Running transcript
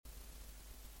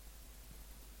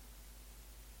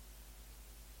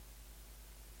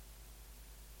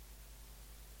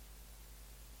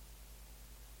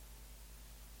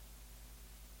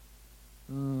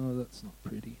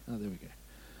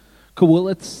Cool, well,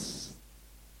 let's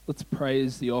pray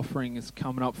as the offering is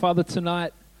coming up. Father,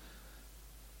 tonight,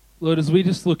 Lord, as we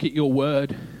just look at your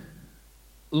word,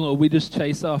 Lord, we just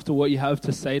chase after what you have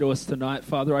to say to us tonight.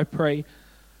 Father, I pray,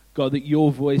 God, that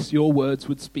your voice, your words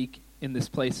would speak in this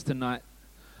place tonight.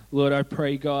 Lord, I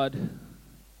pray, God,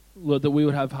 Lord, that we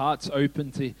would have hearts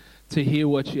open to hear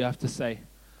what you have to say.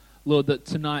 Lord, that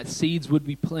tonight seeds would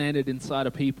be planted inside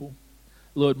of people.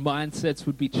 Lord, mindsets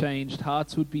would be changed.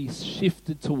 Hearts would be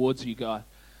shifted towards you, God.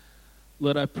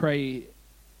 Lord, I pray,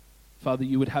 Father,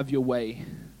 you would have your way.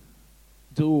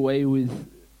 Do away with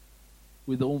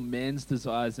all man's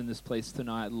desires in this place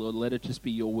tonight, Lord. Let it just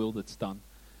be your will that's done.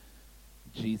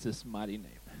 In Jesus' mighty name.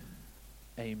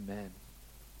 Amen.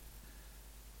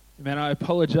 Man, I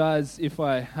apologize if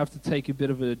I have to take a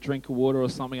bit of a drink of water or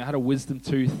something. I had a wisdom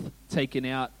tooth taken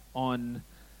out on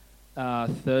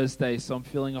Thursday, so I'm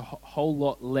feeling a whole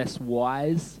lot less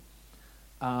wise.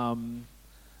 But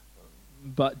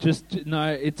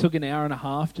it took an hour and a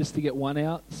half just to get one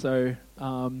out, so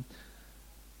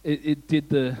it did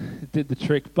the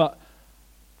trick. But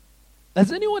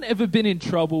has anyone ever been in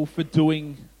trouble for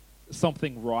doing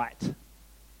something right?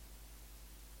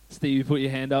 Steve, put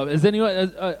your hand up. Has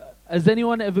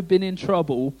anyone ever been in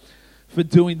trouble for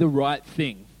doing the right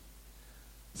thing?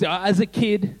 So as a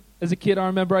kid, I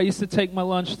remember I used to take my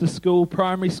lunch to school,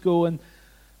 primary school, and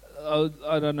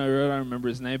I don't remember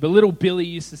his name, but little Billy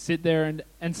used to sit there,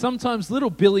 and sometimes little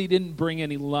Billy didn't bring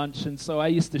any lunch, and so I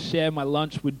used to share my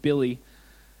lunch with Billy,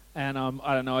 and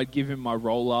I'd give him my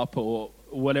roll-up or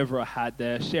whatever I had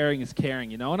there. Sharing is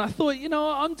caring, and I thought,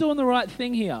 I'm doing the right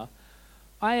thing here.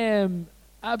 I am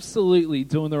absolutely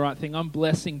doing the right thing. I'm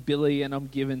blessing Billy, and I'm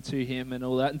giving to him and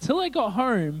all that, until I got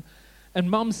home, and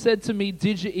Mum said to me,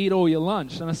 "Did you eat all your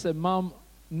lunch?" And I said, "Mum,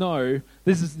 no."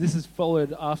 This is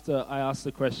followed after I asked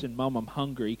the question, "Mum, I'm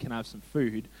hungry. Can I have some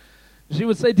food?" She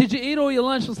would say, "Did you eat all your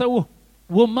lunch?" I'll say,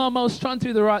 well, Mum, I was trying to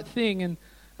do the right thing. And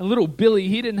little Billy,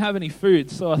 he didn't have any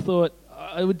food. So I thought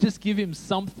I would just give him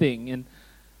something. And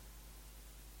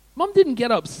Mum didn't get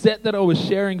upset that I was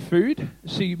sharing food.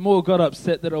 She more got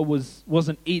upset that I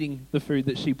wasn't eating the food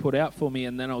that she put out for me.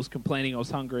 And then I was complaining I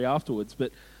was hungry afterwards.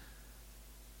 But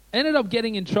I ended up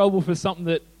getting in trouble for something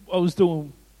that I was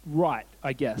doing right,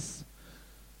 I guess.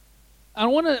 I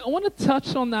want to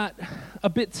touch on that a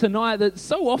bit tonight, that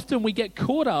so often we get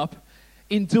caught up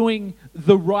in doing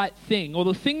the right thing, or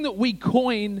the thing that we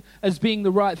coin as being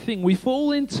the right thing. We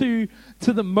fall into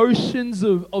the motions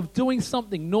of doing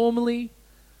something normally,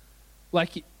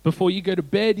 like before you go to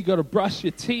bed, you got to brush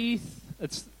your teeth.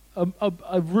 It's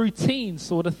a routine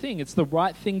sort of thing. It's the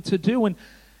right thing to do.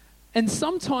 And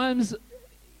sometimes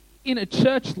in a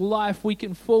church life, we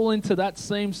can fall into that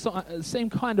same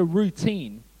kind of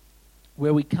routine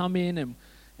where we come in and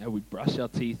we brush our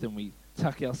teeth and we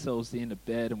tuck ourselves into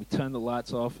bed and we turn the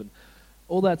lights off and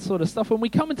all that sort of stuff. And we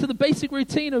come into the basic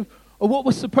routine of what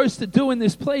we're supposed to do in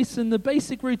this place, and the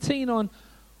basic routine on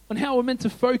how we're meant to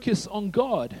focus on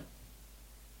God.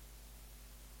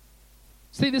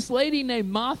 See, this lady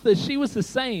named Martha, she was the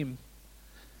same.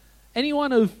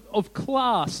 Anyone of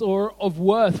class or of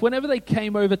worth, whenever they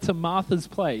came over to Martha's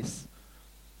place,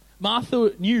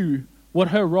 Martha knew what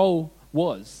her role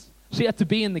was. She had to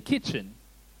be in the kitchen,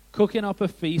 cooking up a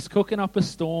feast, cooking up a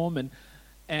storm,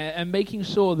 and making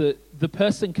sure that the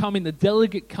person coming, the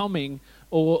delegate coming,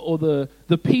 or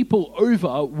the people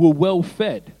over were well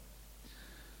fed.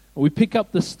 We pick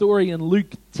up the story in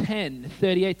Luke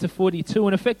 10:38-42,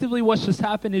 and effectively what's just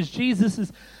happened is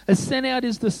Jesus has sent out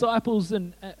his disciples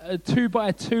and 2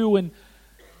 by 2, and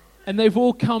they've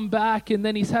all come back, and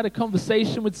then he's had a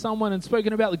conversation with someone and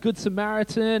spoken about the Good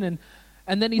Samaritan,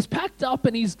 and then he's packed up,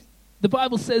 and the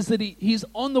Bible says that he's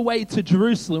on the way to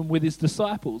Jerusalem with his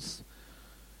disciples.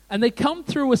 And they come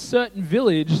through a certain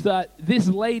village that this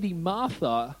lady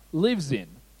Martha lives in.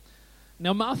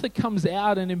 Now, Martha comes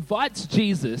out and invites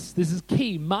Jesus. This is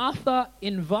key. Martha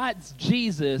invites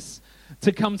Jesus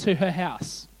to come to her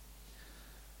house.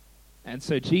 And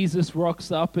so Jesus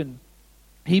rocks up and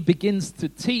he begins to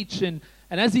teach. And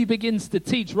as he begins to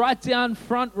teach, right down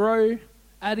front row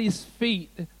at his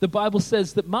feet, the Bible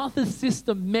says that Martha's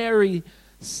sister Mary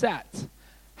sat,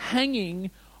 hanging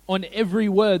on every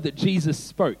word that Jesus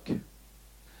spoke.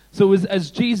 So as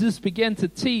Jesus began to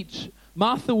teach,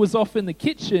 Martha was off in the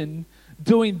kitchen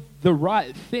doing the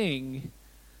right thing,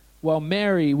 while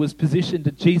Mary was positioned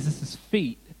at Jesus'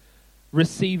 feet,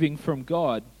 receiving from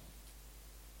God.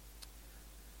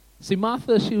 See,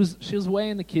 Martha, she was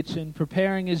way in the kitchen,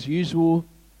 preparing as usual.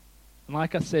 And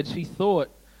like I said, she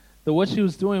thought that what she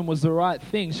was doing was the right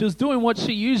thing. She was doing what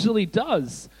she usually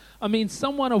does. I mean,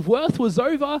 someone of worth was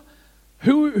over.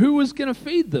 Who was going to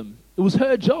feed them? It was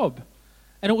her job.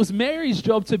 And it was Mary's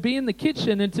job to be in the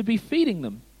kitchen and to be feeding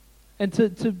them and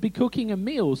to be cooking a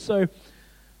meal. So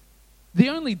the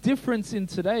only difference in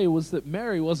today was that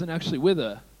Mary wasn't actually with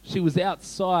her. She was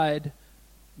outside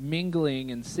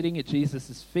mingling and sitting at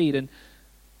Jesus' feet. And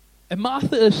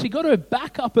Martha, she got her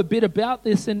back up a bit about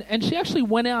this, and she actually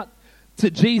went out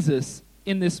to Jesus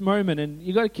in this moment. And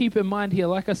you got to keep in mind here,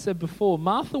 like I said before,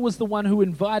 Martha was the one who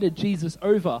invited Jesus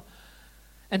over.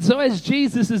 And so as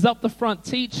Jesus is up the front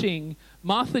teaching,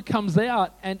 Martha comes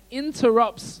out and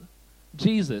interrupts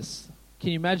Jesus. Can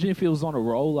you imagine if he was on a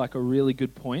roll, like a really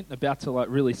good point, about to like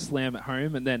really slam it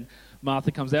home, and then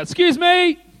Martha comes out, "Excuse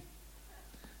me,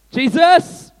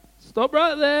 Jesus, stop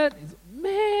right there." He's,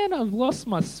 "Man, I've lost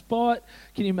my spot."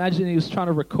 Can you imagine he was trying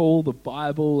to recall the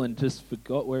Bible and just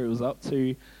forgot where he was up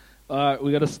to? All right,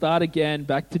 we got to start again,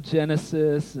 back to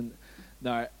Genesis.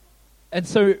 And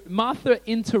so Martha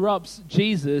interrupts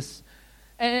Jesus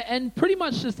and pretty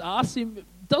much just asks him,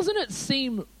 "Doesn't it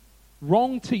seem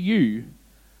wrong to you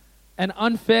and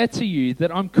unfair to you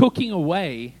that I'm cooking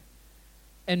away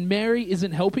and Mary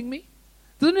isn't helping me?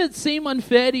 Doesn't it seem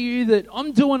unfair to you that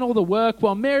I'm doing all the work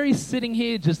while Mary's sitting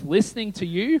here just listening to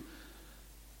you?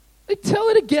 Like, tell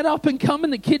her to get up and come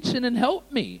in the kitchen and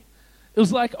help me." It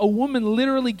was like a woman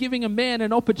literally giving a man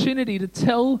an opportunity to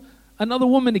tell another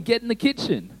woman to get in the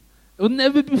kitchen. It was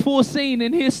never before seen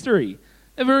in history.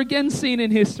 Never again seen in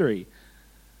history.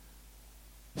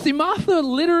 See, Martha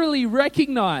literally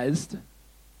recognized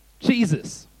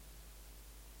Jesus.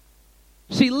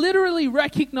 She literally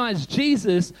recognized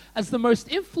Jesus as the most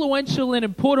influential and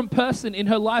important person in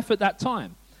her life at that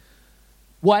time.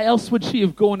 Why else would she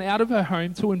have gone out of her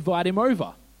home to invite him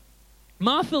over?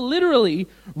 Martha literally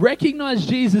recognized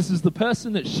Jesus as the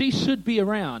person that she should be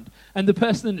around and the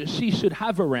person that she should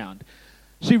have around.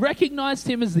 She recognized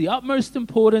him as the utmost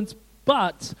importance,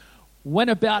 but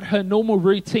went about her normal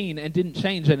routine and didn't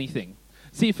change anything.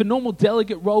 See, if a normal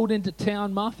delegate rolled into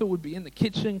town, Martha would be in the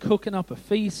kitchen cooking up a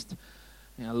feast,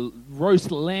 roast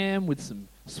lamb with some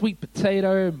sweet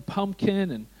potato and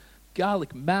pumpkin and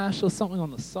garlic mash or something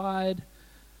on the side.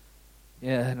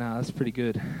 Yeah, no, that's pretty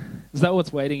good. Is that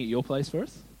what's waiting at your place for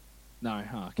us? No?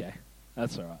 Oh, okay.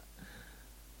 That's all right.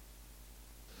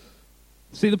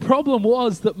 See, the problem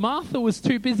was that Martha was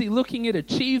too busy looking at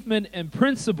achievement and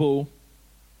principle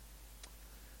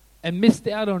and missed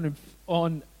out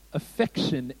on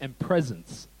affection and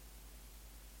presence.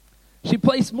 She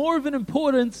placed more of an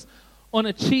importance on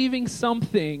achieving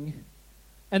something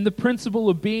and the principle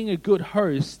of being a good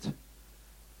host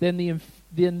than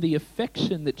the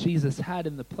affection that Jesus had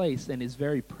in the place and his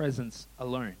very presence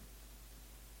alone.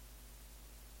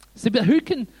 See, but who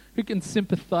can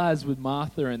sympathize with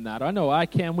Martha in that? I know I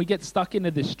can. We get stuck into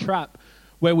this trap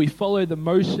where we follow the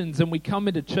motions and we come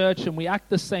into church and we act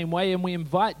the same way and we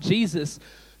invite Jesus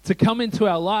to come into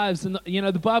our lives. And,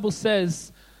 the Bible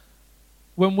says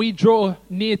when we draw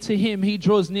near to him, he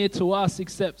draws near to us,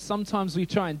 except sometimes we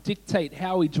try and dictate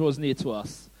how he draws near to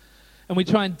us. And we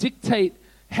try and dictate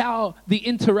how the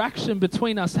interaction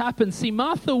between us happens. See,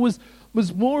 Martha was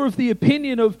more of the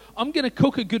opinion of, I'm going to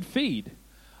cook a good feed.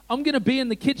 I'm going to be in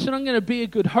the kitchen. I'm going to be a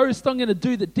good host. I'm going to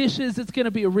do the dishes. It's going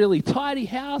to be a really tidy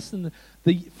house, and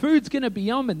the food's going to be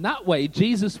yum, and that way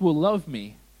Jesus will love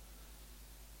me.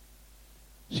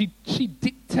 She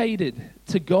dictated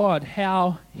to God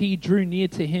how he drew near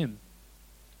to him,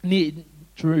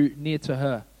 drew near to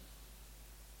her.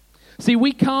 See,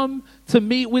 we come to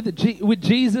meet with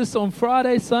Jesus on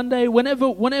Friday, Sunday,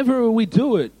 whenever we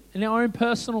do it, in our own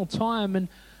personal time,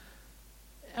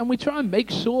 and we try and make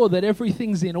sure that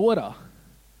everything's in order.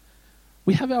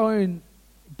 We have our own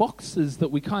boxes that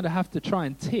we kind of have to try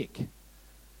and tick.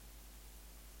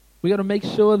 We got to make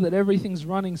sure that everything's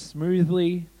running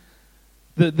smoothly.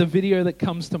 The video that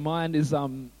comes to mind is, I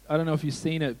don't know if you've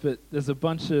seen it, but there's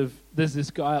this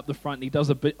guy up the front, and he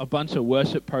does a bunch of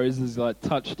worship poses, like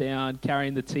touchdown,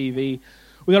 carrying the TV.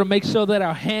 We got to make sure that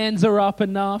our hands are up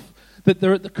enough, that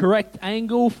they're at the correct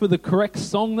angle for the correct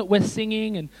song that we're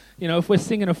singing. And, if we're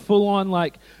singing a full-on,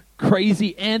 like,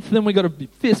 crazy anthem, we got to be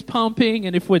fist pumping.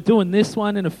 And if we're doing this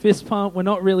one in a fist pump, we're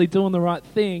not really doing the right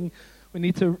thing. We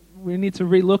need to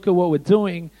relook at what we're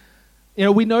doing.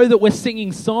 We know that we're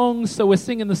singing songs, so we're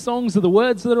singing the songs of the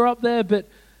words that are up there, but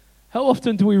how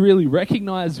often do we really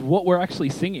recognize what we're actually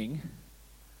singing?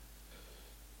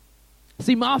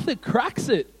 See, Martha cracks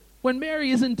it when Mary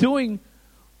isn't doing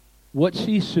what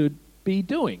she should be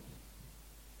doing.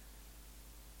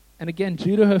 And again,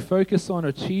 due to her focus on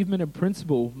achievement and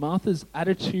principle, Martha's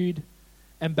attitude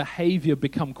and behavior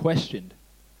become questioned.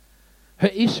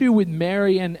 Her issue with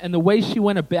Mary and the way she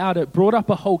went about it brought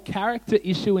up a whole character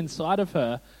issue inside of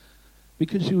her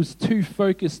because she was too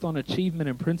focused on achievement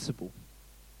and principle.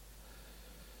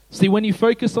 See, when you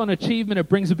focus on achievement, it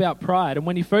brings about pride. And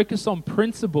when you focus on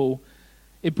principle,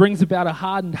 it brings about a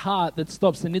hardened heart that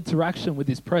stops an interaction with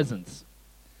his presence.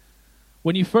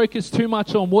 When you focus too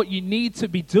much on what you need to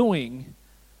be doing,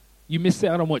 you miss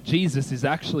out on what Jesus is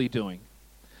actually doing.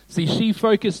 See, she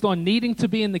focused on needing to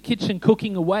be in the kitchen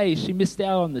cooking away. She missed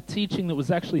out on the teaching that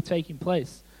was actually taking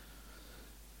place.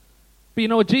 But you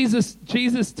know what? Jesus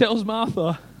tells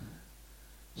Martha,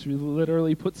 she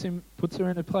literally puts her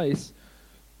in a place.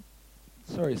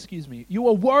 Sorry, excuse me. You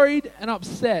are worried and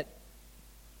upset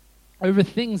over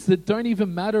things that don't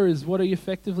even matter, is what he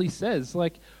effectively says.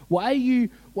 Like, why are you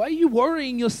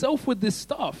worrying yourself with this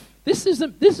stuff? This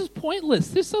is pointless.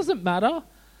 This doesn't matter.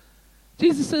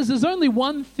 Jesus says there's only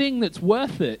one thing that's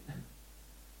worth it.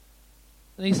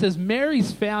 And he says,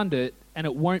 Mary's found it and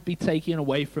it won't be taken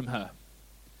away from her.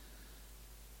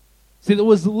 See, there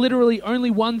was literally only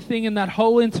one thing in that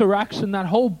whole interaction, that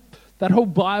whole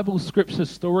Bible scripture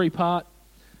story part,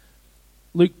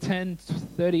 Luke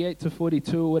 10:38 to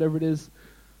 42 or whatever it is,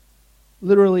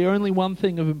 literally only one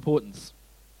thing of importance.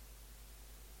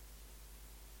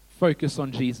 Focus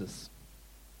on Jesus.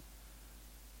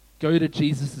 Go to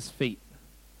Jesus' feet.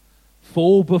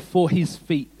 Fall before his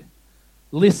feet.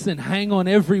 Listen, hang on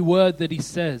every word that he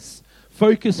says.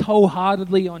 Focus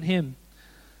wholeheartedly on him.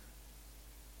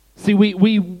 See, we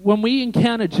when we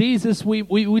encounter Jesus,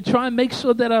 we try and make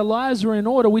sure that our lives are in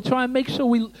order. We try and make sure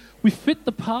we fit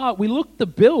the part. We look the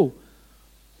bill.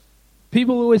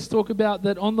 People always talk about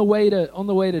that on the way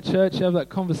to church, you have that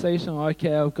conversation.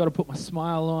 Okay, I've got to put my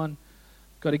smile on.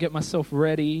 Got to get myself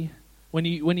ready. When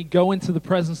you go into the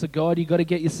presence of God, you got to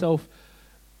get yourself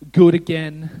good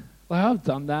again. Like, I've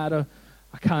done that.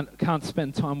 I can't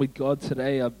spend time with God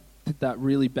today. I did that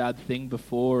really bad thing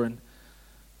before, and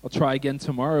I'll try again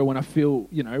tomorrow when I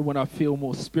feel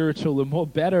more spiritual and more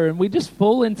better. And we just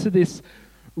fall into this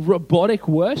robotic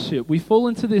worship. We fall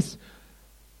into this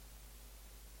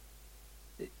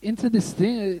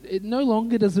thing. It no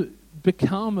longer does it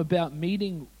become about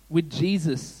meeting with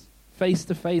Jesus face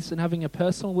to face and having a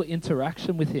personal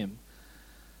interaction with him.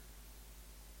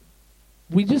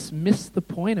 We just miss the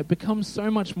point. It becomes so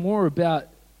much more about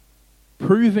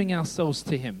proving ourselves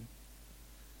to him.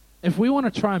 If we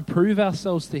want to try and prove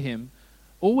ourselves to him,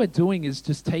 all we're doing is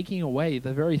just taking away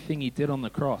the very thing he did on the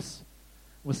cross.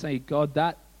 We're saying, God,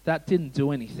 that didn't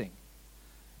do anything.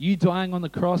 You dying on the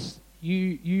cross,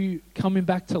 you coming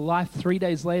back to life 3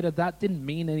 days later, that didn't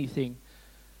mean anything,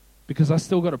 because I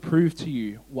still got to prove to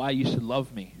you why you should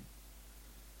love me.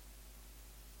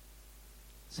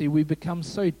 See, we become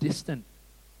so distant.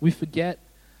 We forget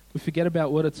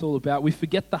about what it's all about. We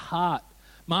forget the heart.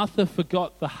 Martha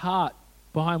forgot the heart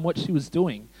behind what she was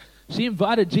doing. She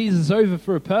invited Jesus over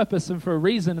for a purpose and for a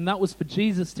reason, and that was for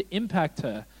Jesus to impact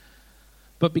her.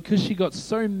 But because she got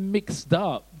so mixed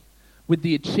up with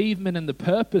the achievement and the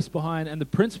purpose behind and the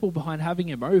principle behind having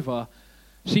him over,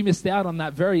 she missed out on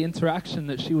that very interaction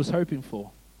that she was hoping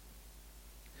for.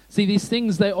 See, these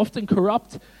things, they often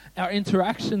corrupt our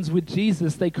interactions with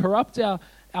Jesus. They corrupt our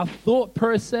thought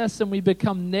process, and we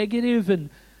become negative and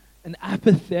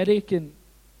apathetic, and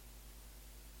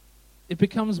it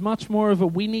becomes much more of a,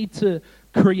 we need to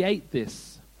create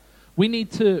this. We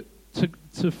need to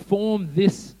form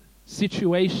this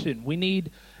situation. We need,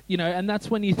 and that's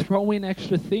when you throw in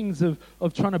extra things of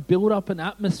trying to build up an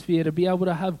atmosphere to be able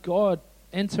to have God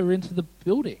enter into the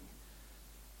building.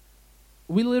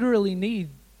 We literally need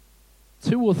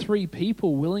 2 or 3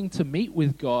 people willing to meet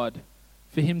with God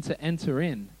for him to enter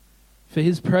in, for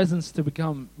his presence to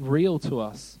become real to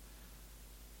us.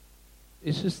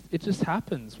 It just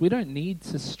happens. We don't need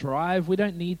to strive. We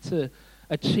don't need to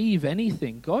achieve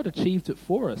anything. God achieved it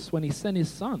for us when he sent his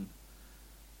son.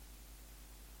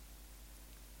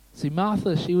 See,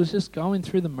 Martha, she was just going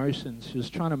through the motions. She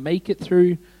was trying to make it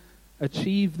through,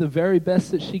 achieve the very best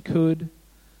that she could.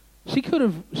 She could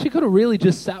have really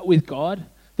just sat with God.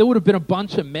 There would have been a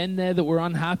bunch of men there that were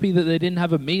unhappy that they didn't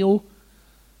have a meal.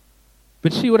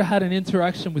 But she would have had an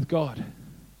interaction with God.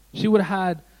 She would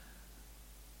have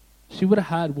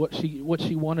had what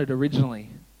she wanted originally.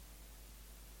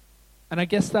 And I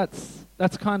guess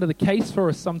that's kind of the case for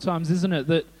us sometimes, isn't it?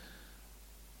 That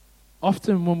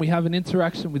often when we have an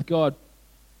interaction with God,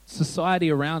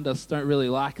 society around us don't really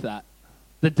like that.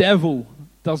 The devil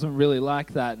doesn't really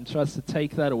like that and tries to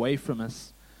take that away from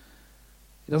us.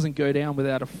 It doesn't go down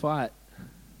without a fight.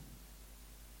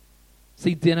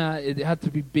 See, dinner, it had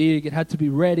to be big, it had to be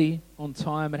ready on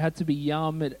time, it had to be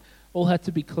yum, it all had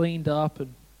to be cleaned up,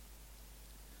 and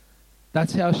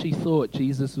that's how she thought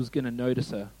Jesus was going to notice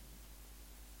her.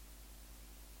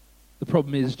 The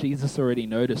problem is Jesus already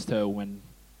noticed her when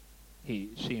she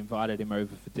invited him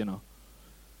over for dinner.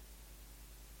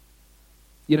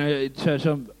 You know, church,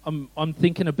 I'm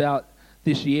thinking about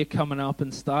this year coming up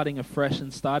and starting afresh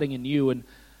and starting anew, and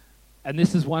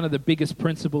this is one of the biggest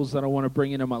principles that I want to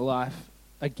bring into my life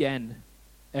again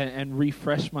and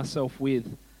refresh myself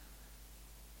with.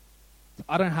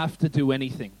 I don't have to do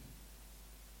anything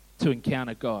to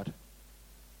encounter God.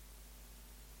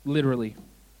 Literally,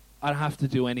 I don't have to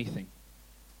do anything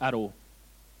at all.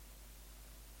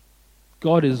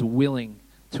 God is willing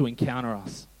to encounter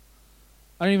us.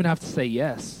 I don't even have to say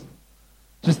yes.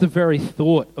 Just the very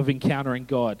thought of encountering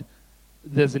God,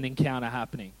 there's an encounter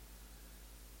happening.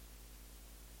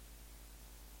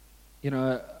 You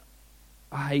know,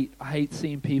 I hate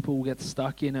seeing people get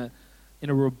stuck in a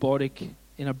robotic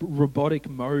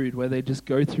mode where they just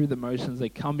go through the motions. They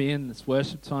come in, it's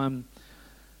worship time,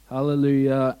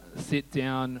 hallelujah, sit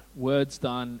down, words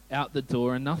done, out the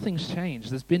door, and nothing's changed.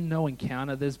 There's been no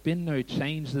encounter. There's been no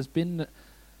change. There's been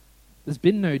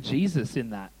no Jesus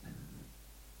in that.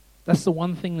 That's the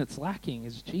one thing that's lacking,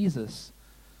 is Jesus.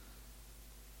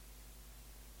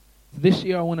 This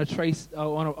year I want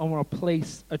to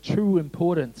place a true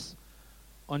importance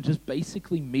on just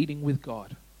basically meeting with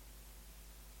God.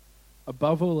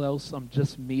 Above all else, I'm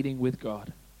just meeting with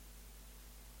God.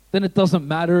 Then it doesn't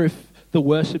matter if the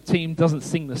worship team doesn't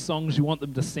sing the songs you want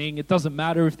them to sing. It doesn't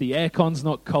matter if the aircon's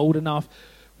not cold enough,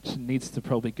 which needs to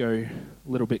probably go a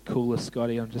little bit cooler,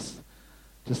 Scotty. I'm just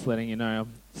letting you know.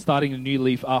 I'm starting a new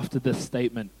leaf after this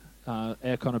statement.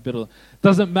 Aircon a bit.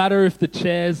 Doesn't matter if the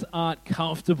chairs aren't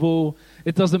comfortable.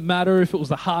 It doesn't matter if it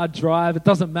was a hard drive. It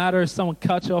doesn't matter if someone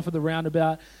cut you off at the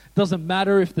roundabout. It doesn't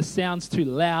matter if the sound's too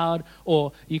loud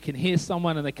or you can hear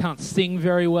someone and they can't sing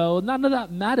very well. None of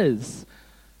that matters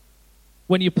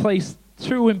when you place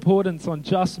true importance on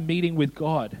just meeting with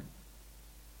God.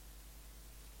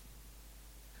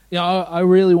 Yeah, I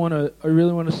really want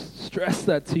to stress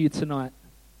that to you tonight.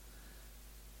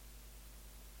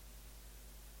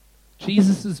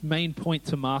 Jesus' main point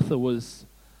to Martha was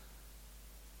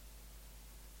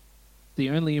the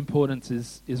only importance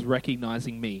is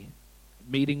recognizing me,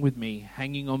 meeting with me,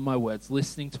 hanging on my words,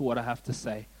 listening to what I have to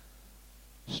say,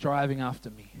 striving after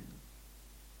me.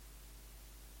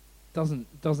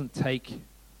 Doesn't take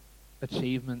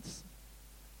achievements,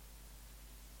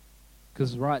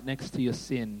 because right next to your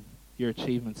sin, your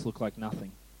achievements look like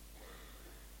nothing.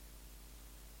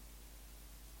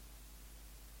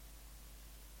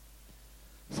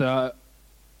 So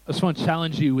I just want to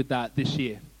challenge you with that this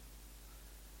year.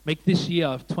 Make this year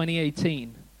of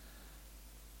 2018.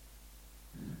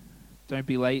 Don't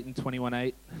be late in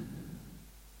 21:8.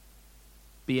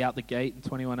 Be out the gate in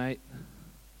 21:8.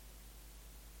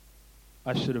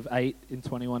 I should have ate in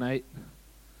 21:8.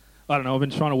 I don't know, I've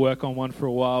been trying to work on one for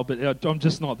a while, but I'm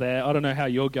just not there. I don't know how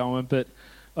you're going, but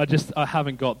I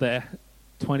haven't got there.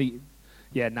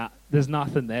 There's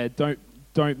nothing there.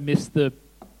 Don't miss the,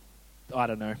 I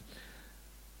don't know.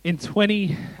 In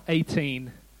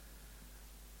 2018,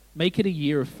 make it a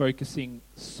year of focusing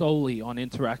solely on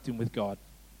interacting with God.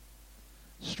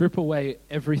 Strip away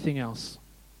everything else.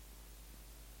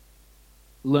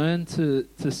 Learn to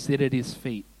sit at His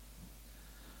feet.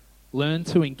 Learn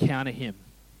to encounter Him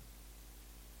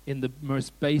in the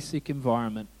most basic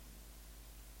environment.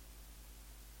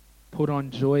 Put on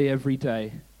joy every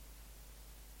day.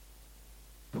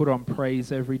 Put on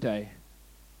praise every day.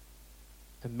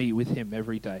 And meet with Him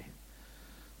every day.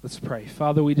 Let's pray.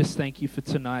 Father, we just thank You for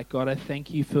tonight. God, I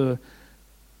thank You for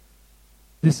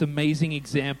this amazing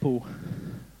example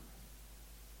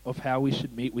of how we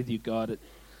should meet with You, God.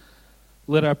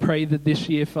 Lord, I pray that this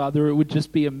year, Father, it would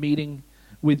just be a meeting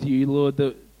with You, Lord,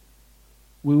 that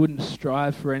we wouldn't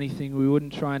strive for anything. We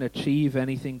wouldn't try and achieve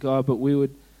anything, God, but we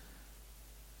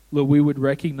would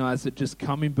recognize that just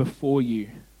coming before You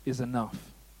is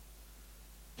enough.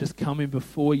 Just coming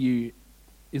before You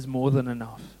is more than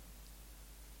enough.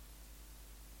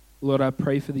 Lord, I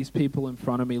pray for these people in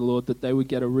front of me, Lord, that they would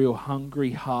get a real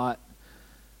hungry heart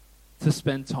to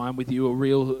spend time with You, a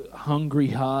real hungry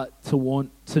heart to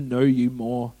want to know You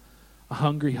more, a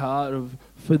hungry heart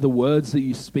for the words that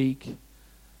You speak,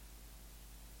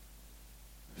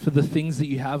 for the things that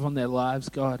You have on their lives,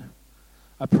 God.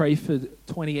 I pray for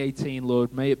 2018,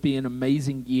 Lord, may it be an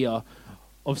amazing year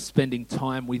of spending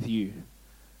time with You,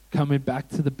 coming back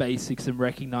to the basics and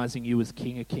recognizing You as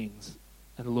King of Kings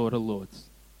and Lord of Lords.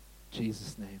 In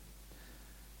Jesus' name,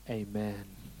 amen.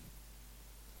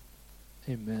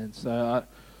 Amen. So,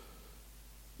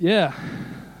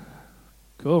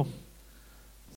 cool.